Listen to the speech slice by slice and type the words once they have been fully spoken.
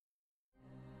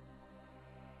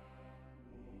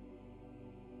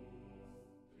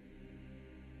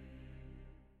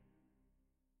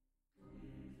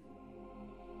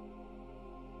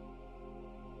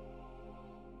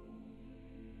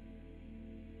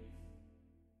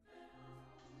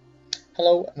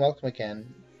Hello and welcome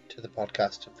again to the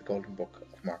podcast of the Golden Book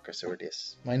of Marcus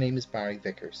Aurelius. My name is Barry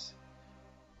Vickers.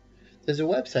 There's a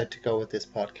website to go with this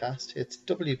podcast. It's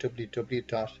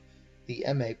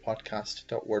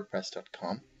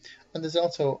www.themapodcast.wordpress.com, and there's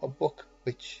also a book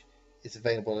which is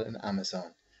available in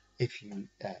Amazon. If you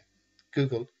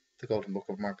Google the Golden Book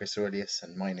of Marcus Aurelius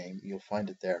and my name, you'll find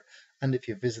it there. And if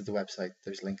you visit the website,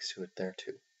 there's links to it there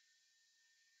too.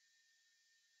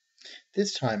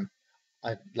 This time,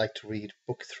 I'd like to read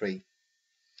Book 3.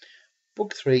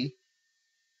 Book 3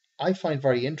 I find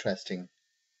very interesting,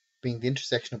 being the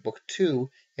intersection of Book 2,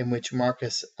 in which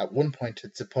Marcus at one point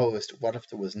had supposed, what if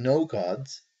there was no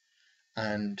gods?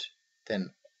 And then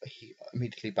he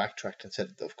immediately backtracked and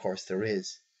said, of course there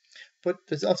is. But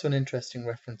there's also an interesting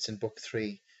reference in Book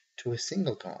 3 to a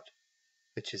single god,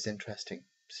 which is interesting,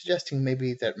 suggesting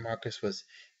maybe that Marcus was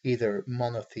either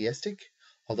monotheistic,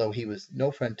 although he was no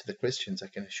friend to the Christians, I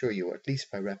can assure you, at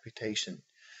least by reputation,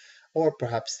 or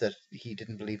perhaps that he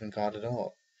didn't believe in God at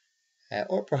all.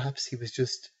 Or perhaps he was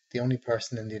just the only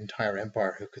person in the entire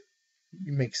empire who could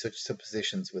make such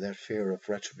suppositions without fear of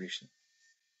retribution.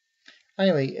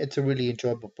 Anyway, it's a really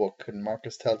enjoyable book, and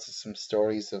Marcus tells us some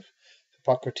stories of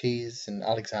Hippocrates and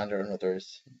Alexander and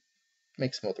others,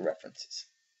 make some other references.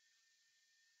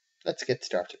 Let's get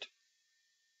started.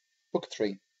 Book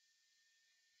 3.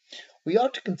 We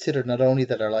ought to consider not only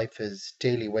that our life is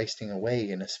daily wasting away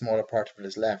and a smaller part of it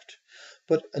is left,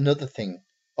 but another thing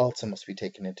also must be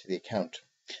taken into the account,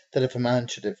 that if a man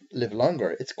should live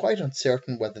longer, it's quite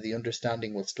uncertain whether the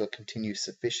understanding will still continue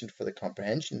sufficient for the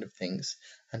comprehension of things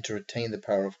and to retain the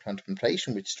power of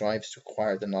contemplation which strives to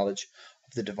acquire the knowledge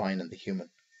of the divine and the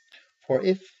human. For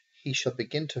if he shall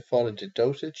begin to fall into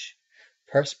dotage,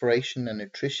 perspiration and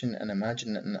nutrition and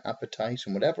imagine and appetite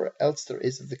and whatever else there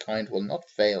is of the kind will not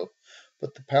fail,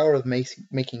 but the power of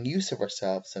making use of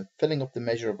ourselves and filling up the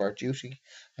measure of our duty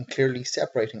and clearly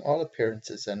separating all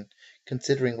appearances and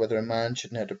considering whether a man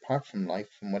should now depart from life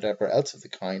and whatever else of the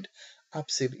kind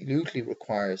absolutely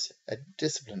requires a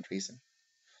disciplined reason.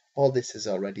 All this is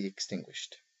already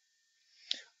extinguished.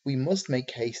 We must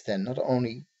make haste then, not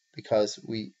only because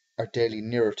we are daily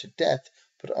nearer to death,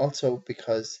 but also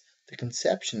because the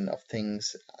conception of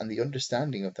things and the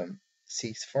understanding of them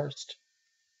cease first.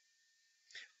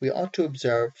 We ought to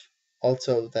observe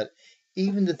also that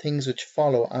even the things which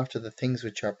follow after the things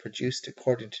which are produced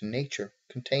according to nature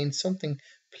contain something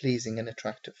pleasing and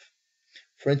attractive.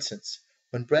 For instance,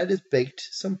 when bread is baked,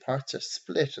 some parts are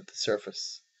split at the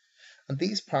surface, and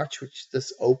these parts which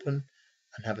thus open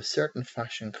and have a certain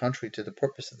fashion contrary to the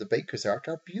purpose of the baker's art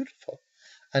are beautiful,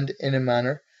 and in a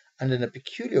manner and in a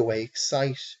peculiar way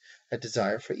excite a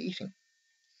desire for eating.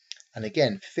 And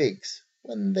again, figs,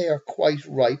 when they are quite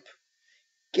ripe,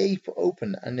 gape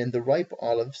open, and in the ripe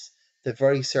olives, the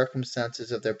very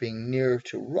circumstances of their being near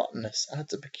to rottenness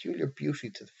adds a peculiar beauty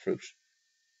to the fruit.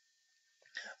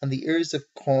 And the ears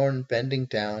of corn bending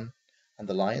down, and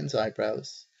the lion's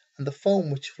eyebrows, and the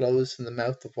foam which flows from the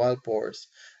mouth of wild boars,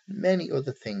 and many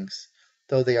other things,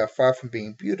 though they are far from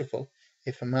being beautiful,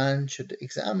 if a man should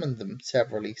examine them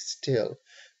severally, still,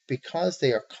 because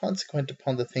they are consequent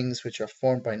upon the things which are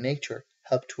formed by nature,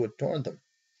 help to adorn them,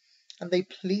 and they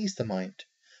please the mind,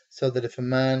 so that if a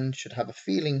man should have a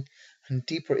feeling and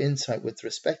deeper insight with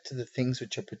respect to the things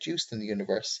which are produced in the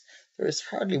universe, there is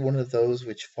hardly one of those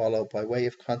which follow by way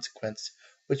of consequence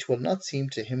which will not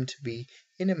seem to him to be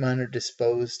in a manner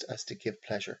disposed as to give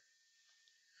pleasure.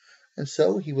 And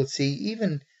so he will see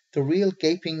even the real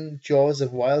gaping jaws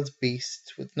of wild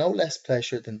beasts with no less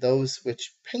pleasure than those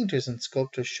which painters and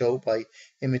sculptors show by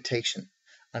imitation,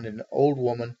 and in an old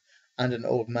woman and an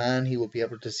old man he will be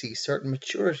able to see certain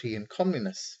maturity and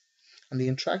comeliness, and the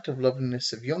attractive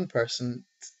loveliness of young persons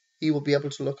he will be able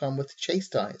to look on with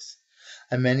chaste eyes,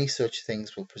 and many such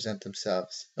things will present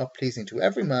themselves, not pleasing to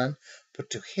every man, but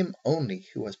to him only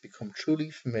who has become truly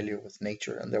familiar with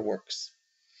nature and their works.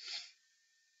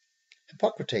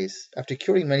 Hippocrates, after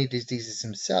curing many diseases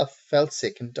himself, fell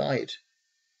sick and died.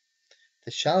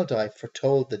 The shall die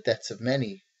foretold the deaths of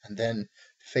many, and then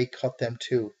fate caught them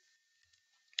too.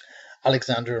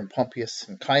 Alexander and Pompeius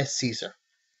and Caius Caesar,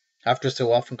 after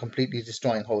so often completely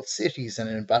destroying whole cities and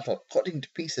in battle cutting to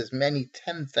pieces many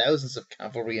 10,000s of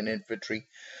cavalry and infantry,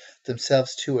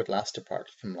 themselves too at last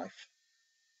departed from life.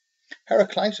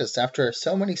 Heraclitus, after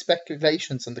so many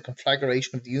speculations on the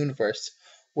conflagration of the universe,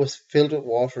 was filled with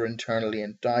water internally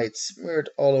and died smeared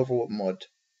all over with mud.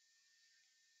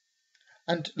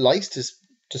 And Lysis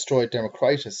destroyed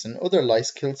Democritus, and other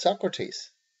lice killed Socrates.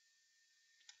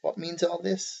 What means all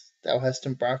this? Thou hast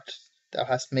embarked, thou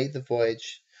hast made the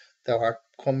voyage, thou art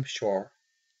come shore,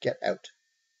 get out.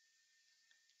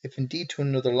 If indeed to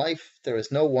another life there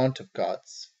is no want of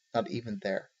gods, not even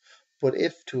there, but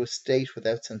if to a state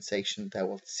without sensation thou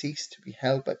wilt cease to be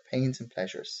held by pains and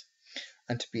pleasures,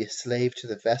 and to be a slave to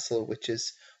the vessel which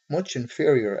is much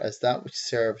inferior as that which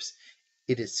serves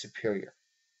it is superior.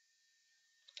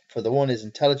 For the one is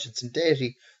intelligence and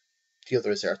deity, the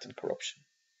other is earth and corruption.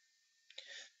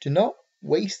 Do not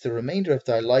waste the remainder of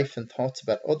thy life in thoughts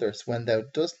about others when thou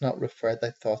dost not refer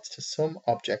thy thoughts to some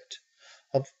object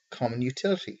of common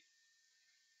utility,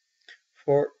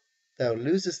 for thou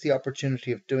losest the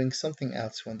opportunity of doing something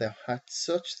else when thou hast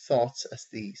such thoughts as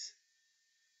these.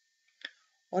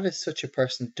 What is such a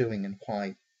person doing, and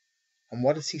why? And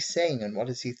what is he saying, and what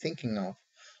is he thinking of?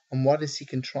 And what is he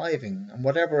contriving? And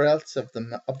whatever else of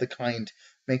the kind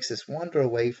makes us wander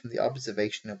away from the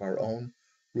observation of our own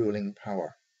ruling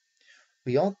power.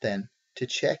 We ought then to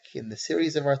check in the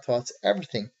series of our thoughts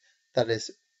everything that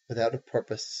is without a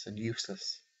purpose and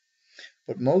useless,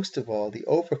 but most of all the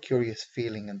over-curious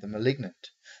feeling and the malignant,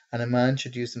 and a man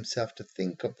should use himself to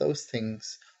think of those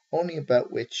things only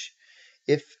about which,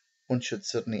 if one should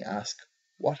suddenly ask,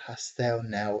 "What hast thou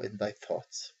now in thy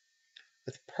thoughts?"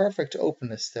 with perfect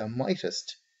openness thou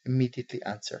mightest immediately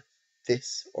answer,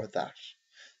 "This or that,"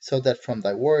 so that from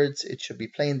thy words it should be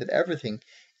plain that everything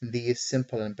in thee is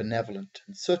simple and benevolent,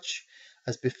 and such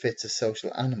as befits a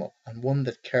social animal, and one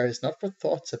that cares not for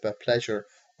thoughts about pleasure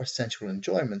or sensual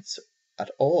enjoyments at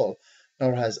all,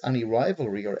 nor has any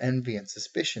rivalry or envy and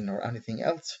suspicion or anything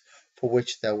else for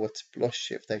which thou wouldst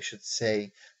blush if thou shouldst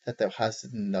say that thou hast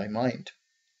it in thy mind.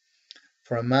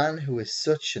 For a man who is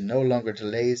such and no longer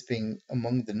delays being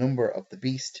among the number of the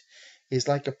beast, is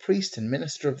like a priest and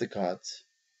minister of the gods,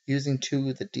 using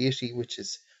too the deity which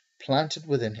is planted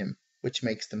within him, which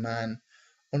makes the man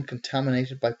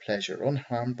uncontaminated by pleasure,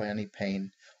 unharmed by any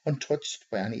pain, untouched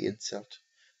by any insult,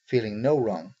 feeling no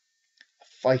wrong, a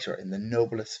fighter in the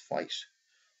noblest fight,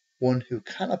 one who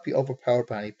cannot be overpowered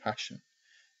by any passion,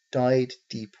 dyed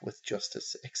deep with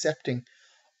justice, accepting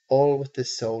all with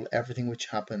his soul everything which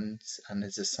happens and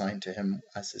is assigned to him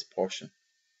as his portion,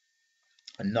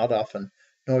 and not often,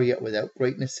 nor yet without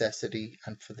great necessity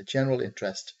and for the general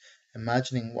interest,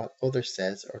 imagining what other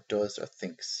says or does or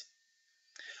thinks.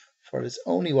 For it is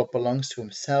only what belongs to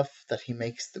himself that he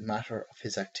makes the matter of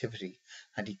his activity,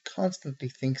 and he constantly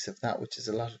thinks of that which is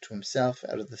allotted to himself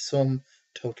out of the sum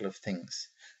total of things,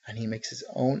 and he makes his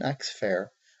own acts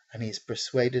fair, and he is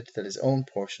persuaded that his own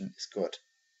portion is good.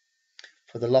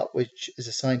 For the lot which is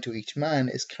assigned to each man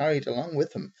is carried along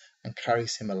with him, and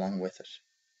carries him along with it.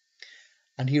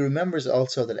 And he remembers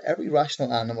also that every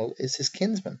rational animal is his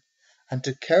kinsman, and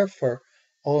to care for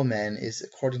all men is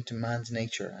according to man's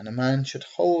nature, and a man should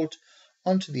hold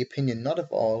on to the opinion not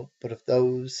of all, but of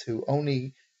those who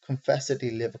only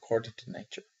confessedly live according to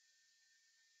nature.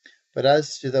 But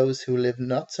as to those who live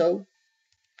not so,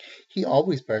 he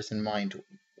always bears in mind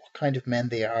what kind of men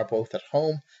they are both at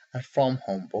home and from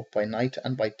home, both by night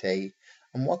and by day,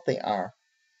 and what they are,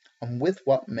 and with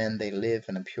what men they live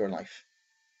in a pure life.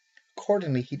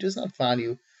 Accordingly, he does not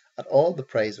value at all the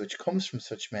praise which comes from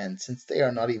such men, since they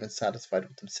are not even satisfied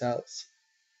with themselves.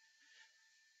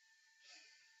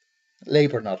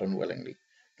 Labour not unwillingly,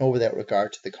 nor without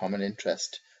regard to the common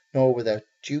interest, nor without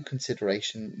due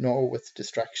consideration, nor with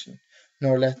distraction,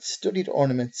 nor let studied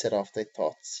ornaments set off thy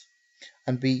thoughts.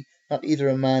 And be not either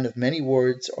a man of many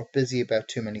words or busy about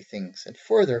too many things. And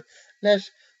further, let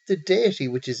the deity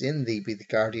which is in thee be the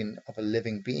guardian of a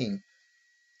living being,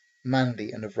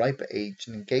 manly and of ripe age,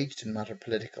 and engaged in matter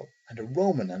political, and a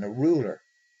Roman and a ruler,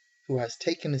 who has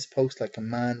taken his post like a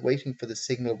man waiting for the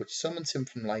signal which summons him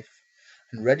from life,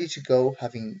 and ready to go,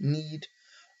 having need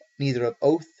neither of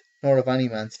oath nor of any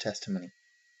man's testimony.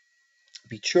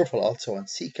 Be cheerful also, and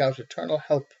seek out eternal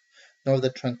help, nor the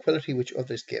tranquillity which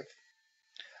others give.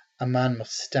 A man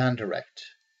must stand erect,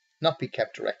 not be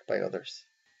kept erect by others.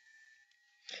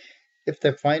 If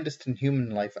thou findest in human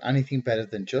life anything better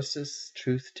than justice,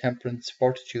 truth, temperance,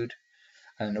 fortitude,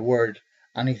 and in a word,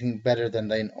 anything better than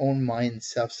thine own mind's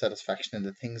self-satisfaction in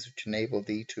the things which enable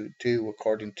thee to do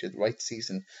according to the right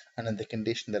season and in the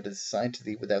condition that is assigned to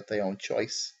thee without thy own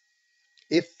choice,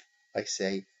 if, I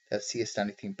say, thou seest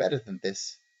anything better than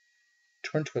this,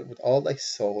 turn to it with all thy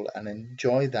soul and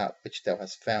enjoy that which thou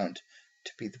hast found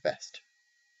to be the best.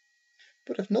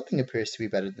 But if nothing appears to be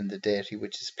better than the deity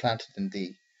which is planted in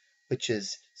thee, which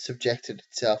has subjected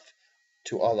itself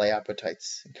to all thy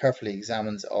appetites, and carefully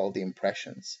examines all the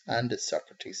impressions, and, as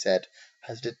Socrates said,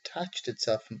 has detached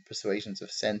itself from persuasions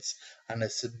of sense, and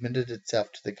has submitted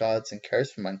itself to the gods and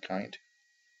cares for mankind,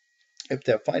 if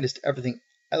thou findest everything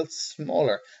else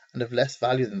smaller and of less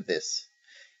value than this,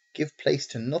 give place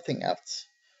to nothing else,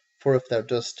 For if thou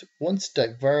dost once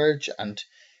diverge and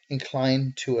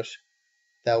incline to it,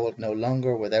 thou wilt no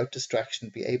longer without distraction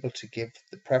be able to give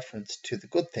the preference to the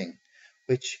good thing,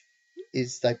 which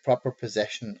is thy proper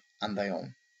possession and thy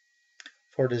own.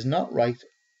 For it is not right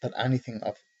that anything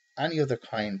of any other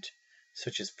kind,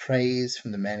 such as praise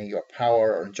from the many, or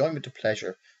power, or enjoyment of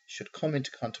pleasure, should come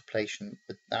into contemplation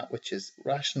with that which is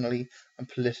rationally and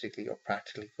politically or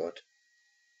practically good.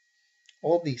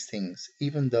 All these things,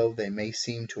 even though they may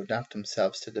seem to adapt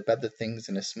themselves to the better things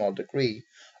in a small degree,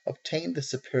 obtain the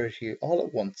superiority all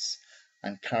at once,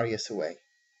 and carry us away.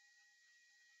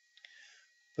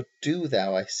 But do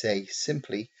thou, I say,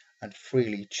 simply and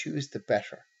freely choose the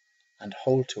better, and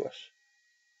hold to it.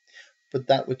 But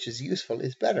that which is useful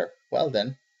is better. Well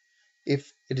then,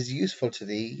 if it is useful to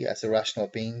thee as a rational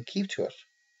being, keep to it.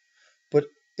 But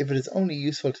if it is only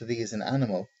useful to thee as an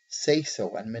animal, say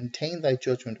so, and maintain thy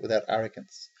judgment without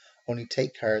arrogance. Only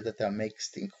take care that thou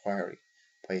makest the inquiry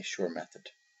by a sure method.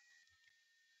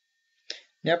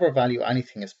 Never value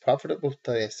anything as profitable to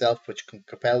thyself which can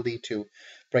compel thee to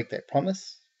break thy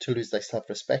promise, to lose thy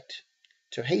self-respect,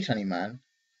 to hate any man,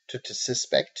 to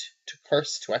suspect, to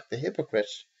curse, to act the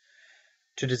hypocrite,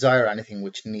 to desire anything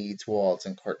which needs walls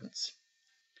and curtains.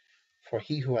 For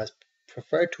he who has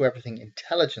preferred to everything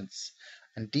intelligence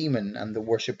and demon and the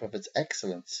worship of its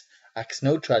excellence, acts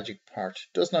no tragic part,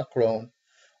 does not groan,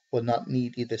 will not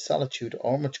need either solitude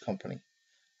or much company.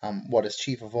 What is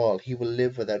chief of all, he will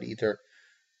live without either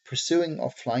pursuing or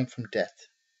flying from death.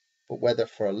 But whether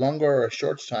for a longer or a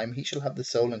short time, he shall have the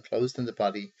soul enclosed in the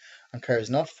body, and cares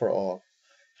not for all.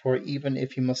 For even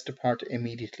if he must depart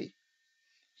immediately,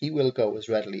 he will go as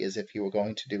readily as if he were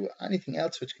going to do anything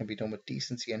else which can be done with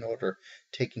decency and order,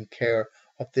 taking care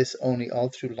of this only all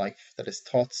through life, that his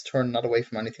thoughts turn not away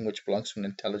from anything which belongs to an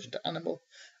intelligent animal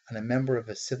and a member of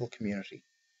a civil community.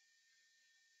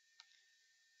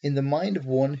 In the mind of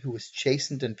one who is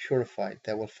chastened and purified,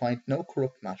 thou wilt find no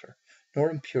corrupt matter, nor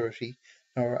impurity,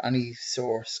 nor any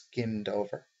sore skimmed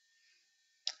over,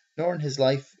 nor in his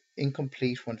life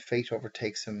incomplete when fate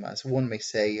overtakes him, as one may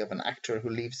say of an actor who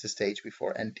leaves the stage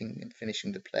before ending and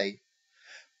finishing the play.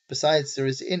 Besides, there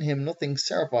is in him nothing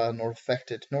servile nor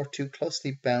affected, nor too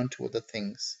closely bound to other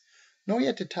things, nor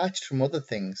yet detached from other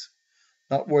things,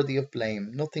 not worthy of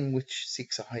blame, nothing which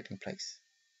seeks a hiding place.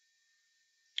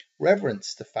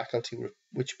 Reverence the faculty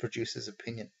which produces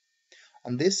opinion.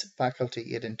 On this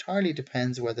faculty it entirely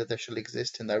depends whether there shall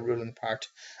exist in thy ruling part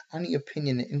any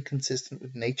opinion inconsistent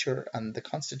with nature and the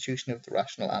constitution of the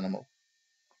rational animal.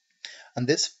 And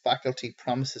this faculty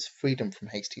promises freedom from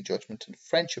hasty judgment, and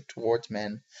friendship towards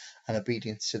men, and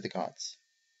obedience to the gods.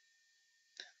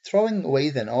 Throwing away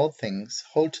then all things,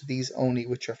 hold to these only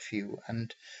which are few,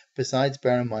 and besides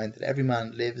bear in mind that every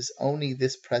man lives only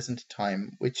this present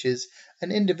time, which is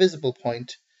an indivisible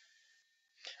point,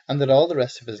 and that all the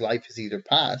rest of his life is either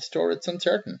past or it's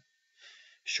uncertain.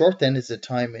 Short then is the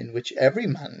time in which every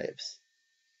man lives,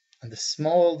 and the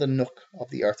small the nook of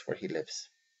the earth where he lives.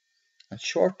 And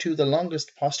short too the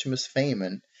longest posthumous fame,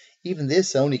 and even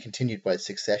this only continued by a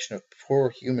succession of poor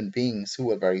human beings who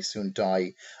will very soon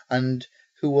die, and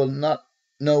who will not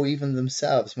know even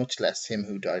themselves, much less him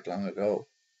who died long ago.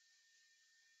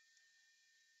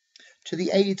 To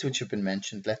the aids which have been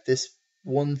mentioned, let this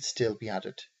one still be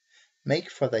added.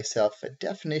 Make for thyself a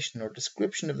definition or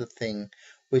description of the thing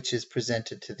which is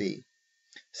presented to thee,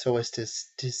 so as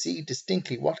to see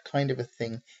distinctly what kind of a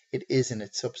thing it is in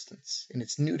its substance, in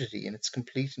its nudity, in its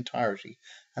complete entirety,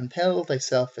 and tell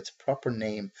thyself its proper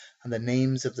name, and the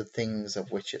names of the things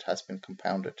of which it has been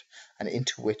compounded, and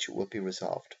into which it will be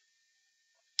resolved.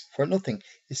 For nothing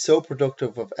is so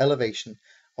productive of elevation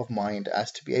of mind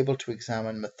as to be able to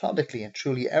examine methodically and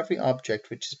truly every object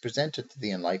which is presented to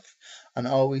thee in life, and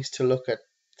always to look at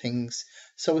things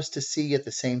so as to see at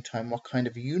the same time what kind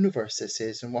of a universe this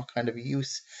is, and what kind of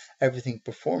use everything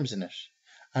performs in it,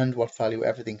 and what value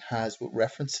everything has with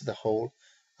reference to the whole,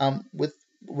 with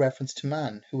reference to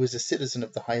man, who is a citizen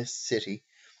of the highest city,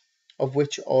 of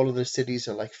which all other cities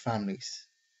are like families,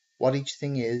 what each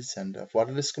thing is, and of what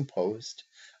it is composed,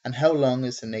 and how long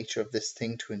is the nature of this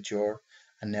thing to endure,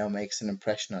 and now makes an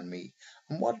impression on me,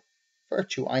 and what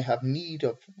virtue I have need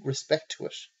of respect to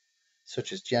it,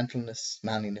 such as gentleness,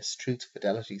 manliness, truth,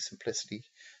 fidelity, simplicity,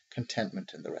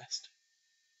 contentment, and the rest.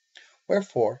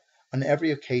 Wherefore, on every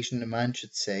occasion a man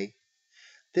should say,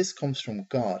 this comes from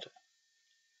God,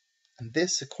 and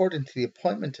this according to the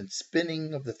appointment and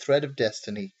spinning of the thread of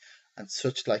destiny, and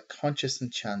such like conscience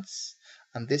and chance,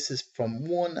 and this is from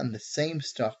one and the same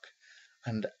stock,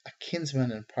 and a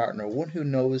kinsman and partner, one who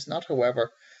knows not,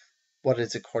 however, what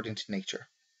is according to nature.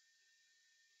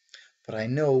 But I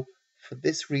know For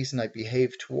this reason I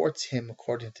behave towards him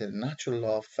according to the natural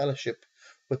law of fellowship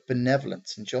with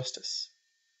benevolence and justice.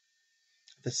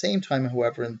 At the same time,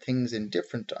 however, in things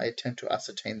indifferent I attempt to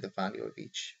ascertain the value of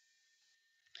each.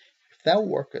 If thou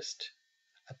workest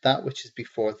at that which is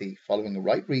before thee, following a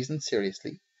right reason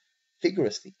seriously,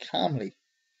 vigorously, calmly,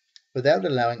 without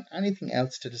allowing anything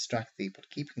else to distract thee, but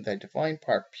keeping thy divine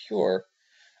part pure,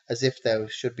 as if thou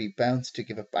should be bound to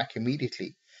give it back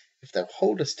immediately, if thou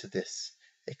holdest to this,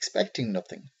 expecting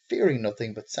nothing, fearing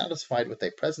nothing, but satisfied with thy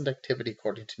present activity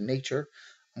according to nature,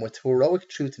 and with heroic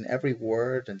truth in every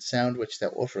word and sound which thou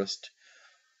utterest,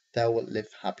 thou wilt live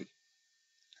happy,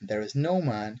 and there is no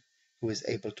man who is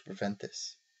able to prevent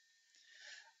this.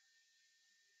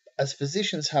 As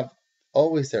physicians have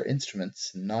always their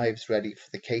instruments and knives ready for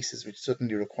the cases which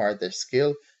suddenly require their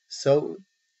skill, so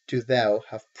do thou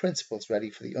have principles ready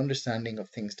for the understanding of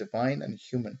things divine and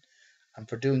human, and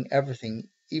for doing everything,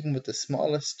 even with the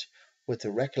smallest, with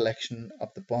the recollection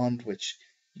of the bond which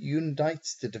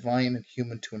unites the divine and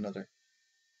human to another.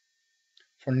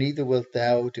 For neither wilt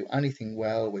thou do anything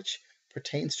well which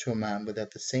pertains to a man without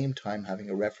at the same time having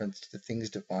a reference to the things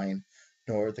divine,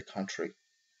 nor the contrary.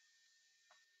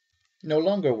 No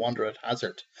longer wander at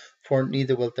hazard, for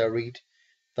neither wilt thou read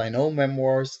thine own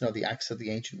memoirs, nor the acts of the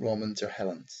ancient Romans or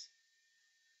Hellenes,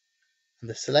 and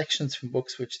the selections from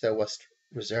books which thou wast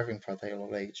reserving for thy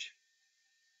old age.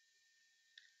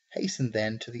 Hasten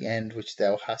then to the end which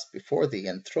thou hast before thee,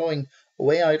 and throwing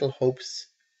away idle hopes,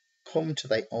 come to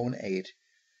thy own aid,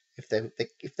 if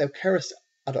thou carest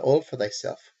at all for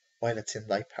thyself, while it's in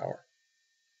thy power.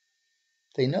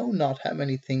 They know not how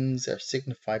many things are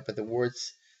signified by the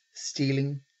words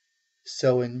stealing,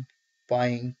 sowing,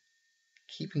 buying,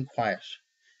 keeping quiet,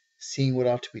 seeing what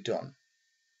ought to be done.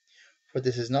 For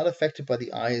this is not affected by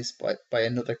the eyes, but by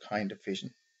another kind of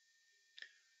vision.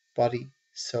 Body,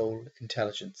 soul,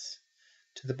 intelligence.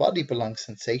 To the body belong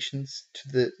sensations, to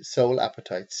the soul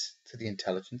appetites, to the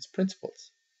intelligence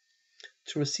principles.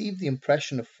 To receive the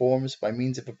impression of forms by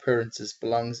means of appearances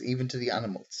belongs even to the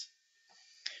animals.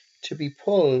 To be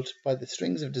pulled by the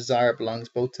strings of desire belongs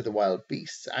both to the wild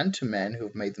beasts and to men who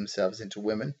have made themselves into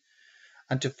women,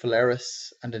 and to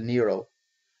Phalaris and a Nero.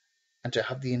 And to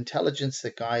have the intelligence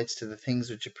that guides to the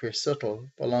things which appear subtle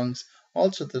belongs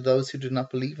also to those who do not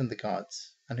believe in the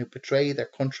gods, and who betray their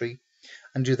country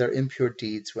and do their impure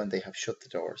deeds when they have shut the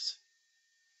doors.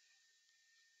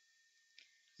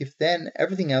 If then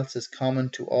everything else is common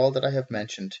to all that I have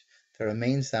mentioned, there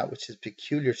remains that which is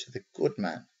peculiar to the good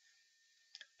man,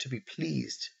 to be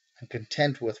pleased and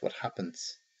content with what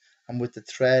happens, and with the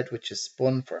thread which is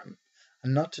spun for him,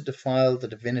 and not to defile the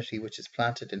divinity which is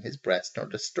planted in his breast, nor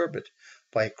disturb it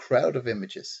by a crowd of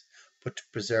images, but to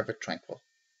preserve it tranquil,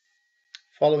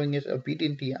 following it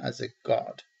obediently as a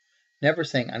god, never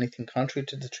saying anything contrary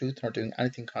to the truth, nor doing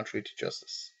anything contrary to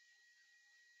justice.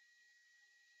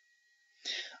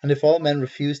 And if all men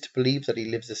refuse to believe that he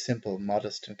lives a simple,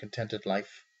 modest, and contented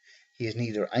life, he is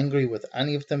neither angry with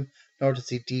any of them, nor does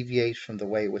he deviate from the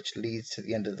way which leads to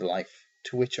the end of the life,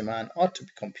 to which a man ought to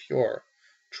become pure,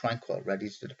 tranquil, ready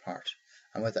to depart,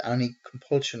 and without any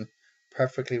compulsion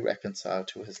perfectly reconciled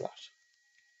to his lot.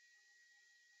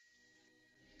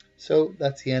 So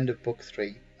that's the end of Book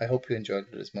 3. I hope you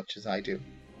enjoyed it as much as I do.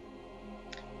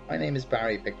 My name is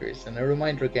Barry Vickers, and a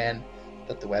reminder again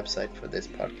that the website for this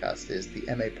podcast is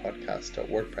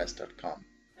themapodcast.wordpress.com.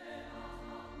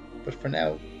 But for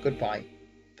now, goodbye.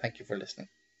 Thank you for listening.